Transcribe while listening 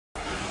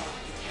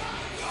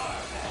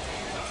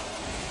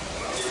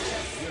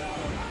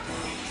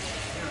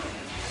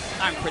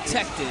I'm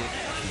protected.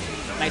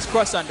 Nice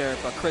cross under,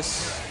 but Chris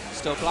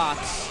still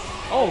blocks.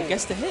 Oh,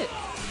 gets the hit.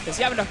 Does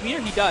he have enough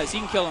meter? He does. He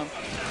can kill him.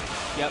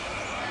 Yep.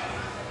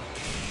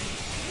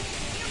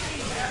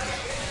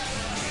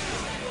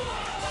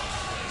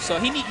 So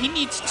he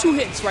needs 2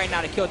 hits right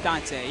now to kill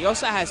Dante. He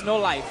also has no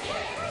life.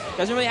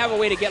 Doesn't really have a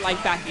way to get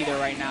life back either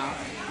right now.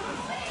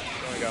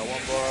 Only got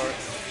 1 bar.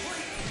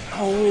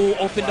 Oh,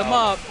 opened him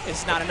up.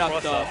 It's not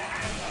enough though.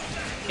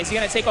 Is he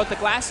gonna take out the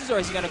glasses or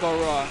is he gonna go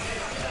raw?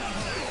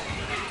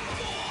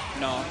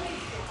 No.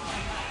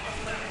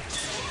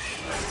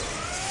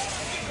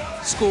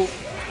 Scoop.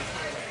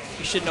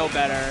 You should know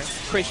better.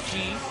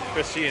 Chrisg.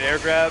 Chrisg and air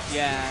grab.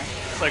 Yeah.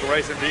 It's like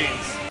rice and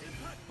beans.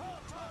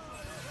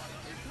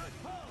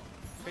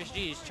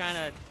 Chrisg is trying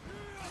to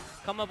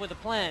come up with a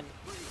plan.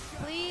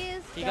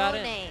 Please He got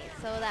donate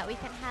so that we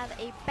can have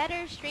a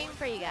better stream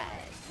for you guys.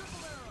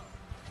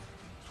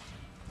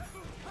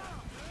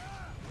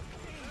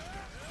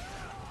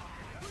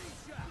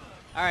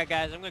 Alright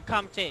guys, I'm gonna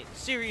commentate.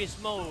 Serious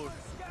mode.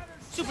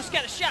 Super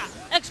scatter shot.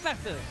 X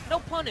Factor. No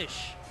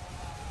punish.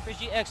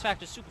 Chrisg X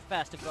Factor super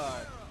fast to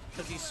guard.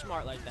 Because he's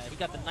smart like that. He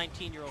got the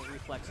 19-year-old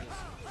reflexes.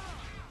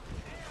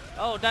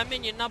 Oh,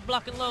 Dominion not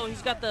blocking low.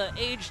 He's got the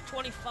age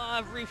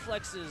 25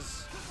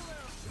 reflexes.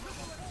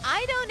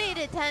 I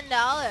donated $10.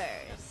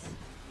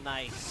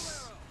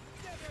 Nice.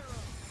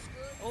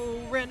 Oh,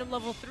 random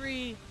level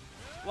 3.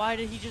 Why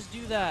did he just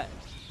do that?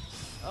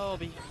 Oh,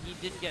 but he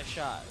didn't get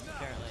shot,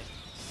 apparently.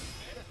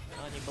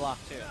 Oh, and he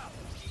blocked too.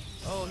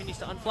 Oh, he needs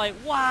to unflight.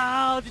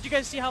 Wow, did you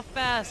guys see how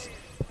fast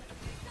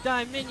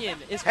Dominion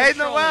is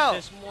controlling Noel,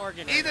 this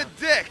Morgan? eat right a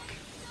dick.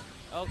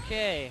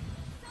 Okay.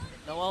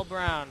 Noel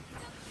Brown.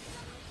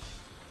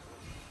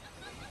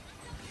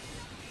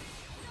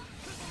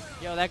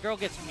 Yo, that girl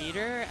gets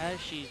meter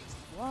as she...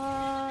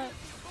 What?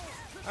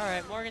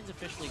 Alright, Morgan's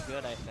officially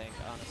good, I think,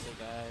 honestly,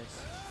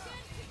 guys.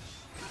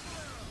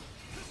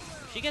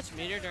 If she gets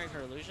meter during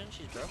her illusion,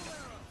 she's broken.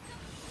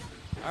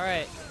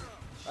 Alright.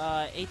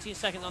 18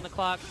 seconds on the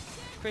clock.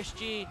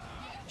 Chrisg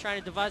trying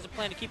to devise a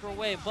plan to keep her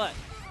away, but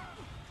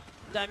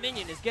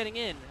Dominion is getting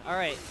in.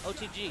 Alright,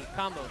 OTG,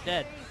 combo,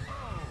 dead.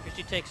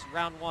 Chrisg takes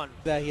round 1.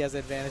 That he has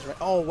advantage, right?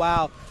 Oh,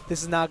 wow.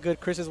 This is not good.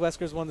 Chris's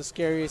Wesker is one of the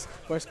scariest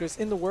Weskers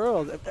in the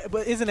world.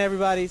 But isn't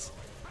everybody's?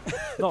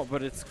 No,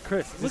 but it's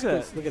Chris. Look at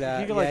that. Look at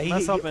that. He can like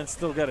mess up and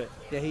still get it.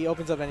 Yeah, he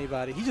opens up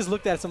anybody. He just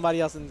looked at somebody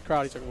else in the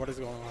crowd. He's like, what is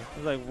going on?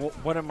 He's like,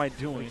 what am I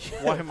doing?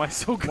 Why am I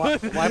so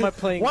good? Why am I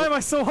playing? Why am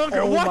I so hungry?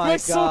 Oh Why am my I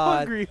so God.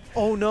 hungry?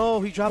 Oh,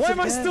 no. He drops Why it am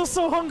I again. still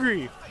so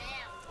hungry?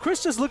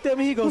 Chris just looked at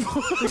me. He goes,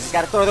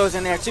 Got to throw those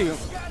in there, too.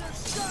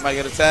 Might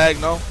get a tag,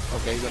 no?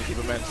 Okay, he's going to keep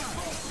him in.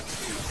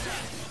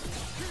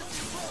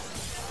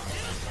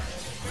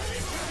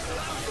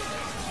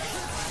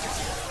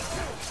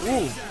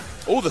 Ooh.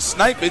 Ooh, the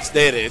snipe.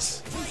 There it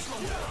is.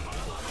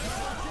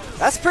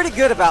 That's pretty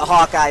good about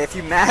Hawkeye. If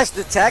you mash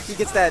the tech, he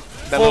gets that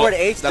forward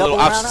H that double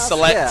little option roundhouse.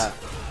 select. Yeah,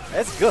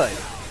 that's good.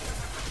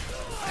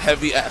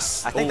 Heavy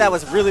S. I think that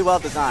was really well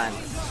designed.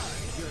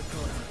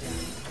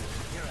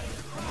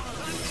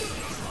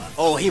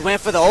 Oh, he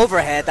went for the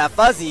overhead, that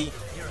fuzzy,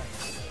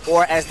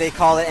 or as they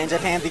call it in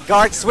Japan, the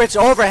guard switch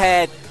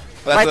overhead.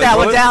 Write that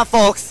one down,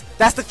 folks.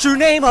 That's the true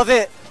name of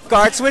it.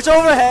 Guard switch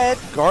overhead.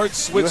 Guard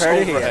switch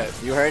overhead.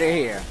 You heard it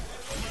here.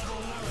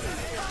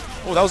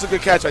 Oh, that was a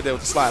good catch right there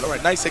with the slide. All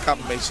right, nice hit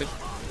confirmation.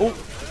 Oh,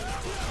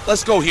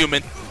 let's go,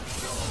 human.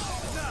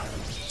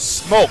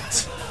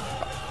 Smoked.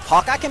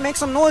 Hawkeye can make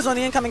some noise on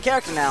the incoming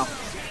character now.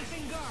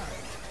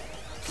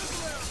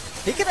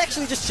 He could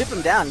actually just chip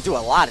him down and do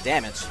a lot of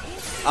damage.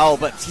 Oh,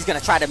 but he's going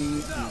to try to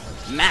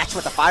match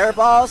with the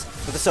fireballs?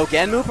 With the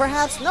Sogenmu,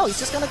 perhaps? No, he's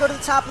just going to go to the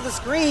top of the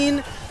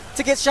screen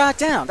to get shot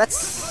down.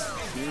 That's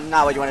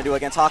not what you want to do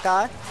against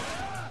Hawkeye.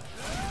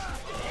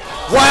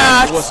 What?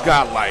 That was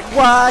godlike.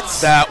 What?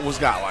 That was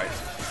godlike.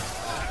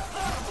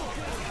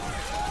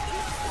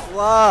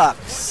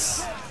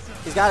 Flux.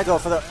 He's got to go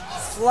for the...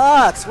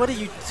 Flux, what are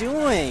you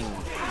doing?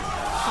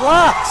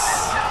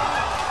 Flux.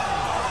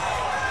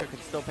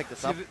 Can still pick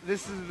this up. See,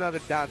 this is another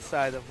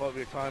downside of what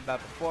we were talking about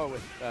before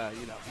with,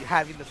 you know, you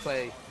having to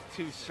play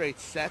 2 straight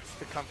sets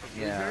to come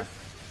from losers.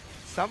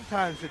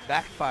 Sometimes it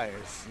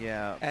backfires.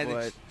 Yeah, and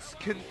but it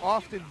can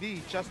often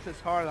be just as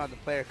hard on the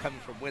player coming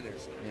from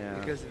winners. Yeah.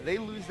 Because if they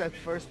lose that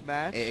first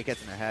match, it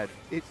gets in their head.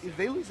 If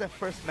they lose that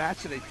first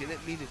match and they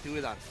didn't mean to do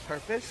it on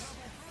purpose,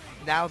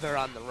 now they're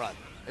on the run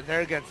and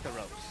they're against the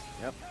ropes.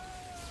 Yep.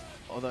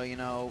 Although, you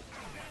know,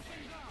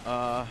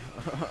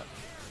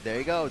 there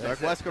you go, Dark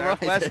Wesker. Dark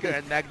Wesker,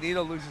 and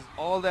Magneto loses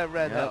all that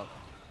red health.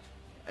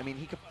 I mean,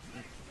 he could.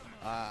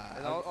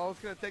 And all it's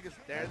gonna take is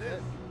there it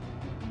is.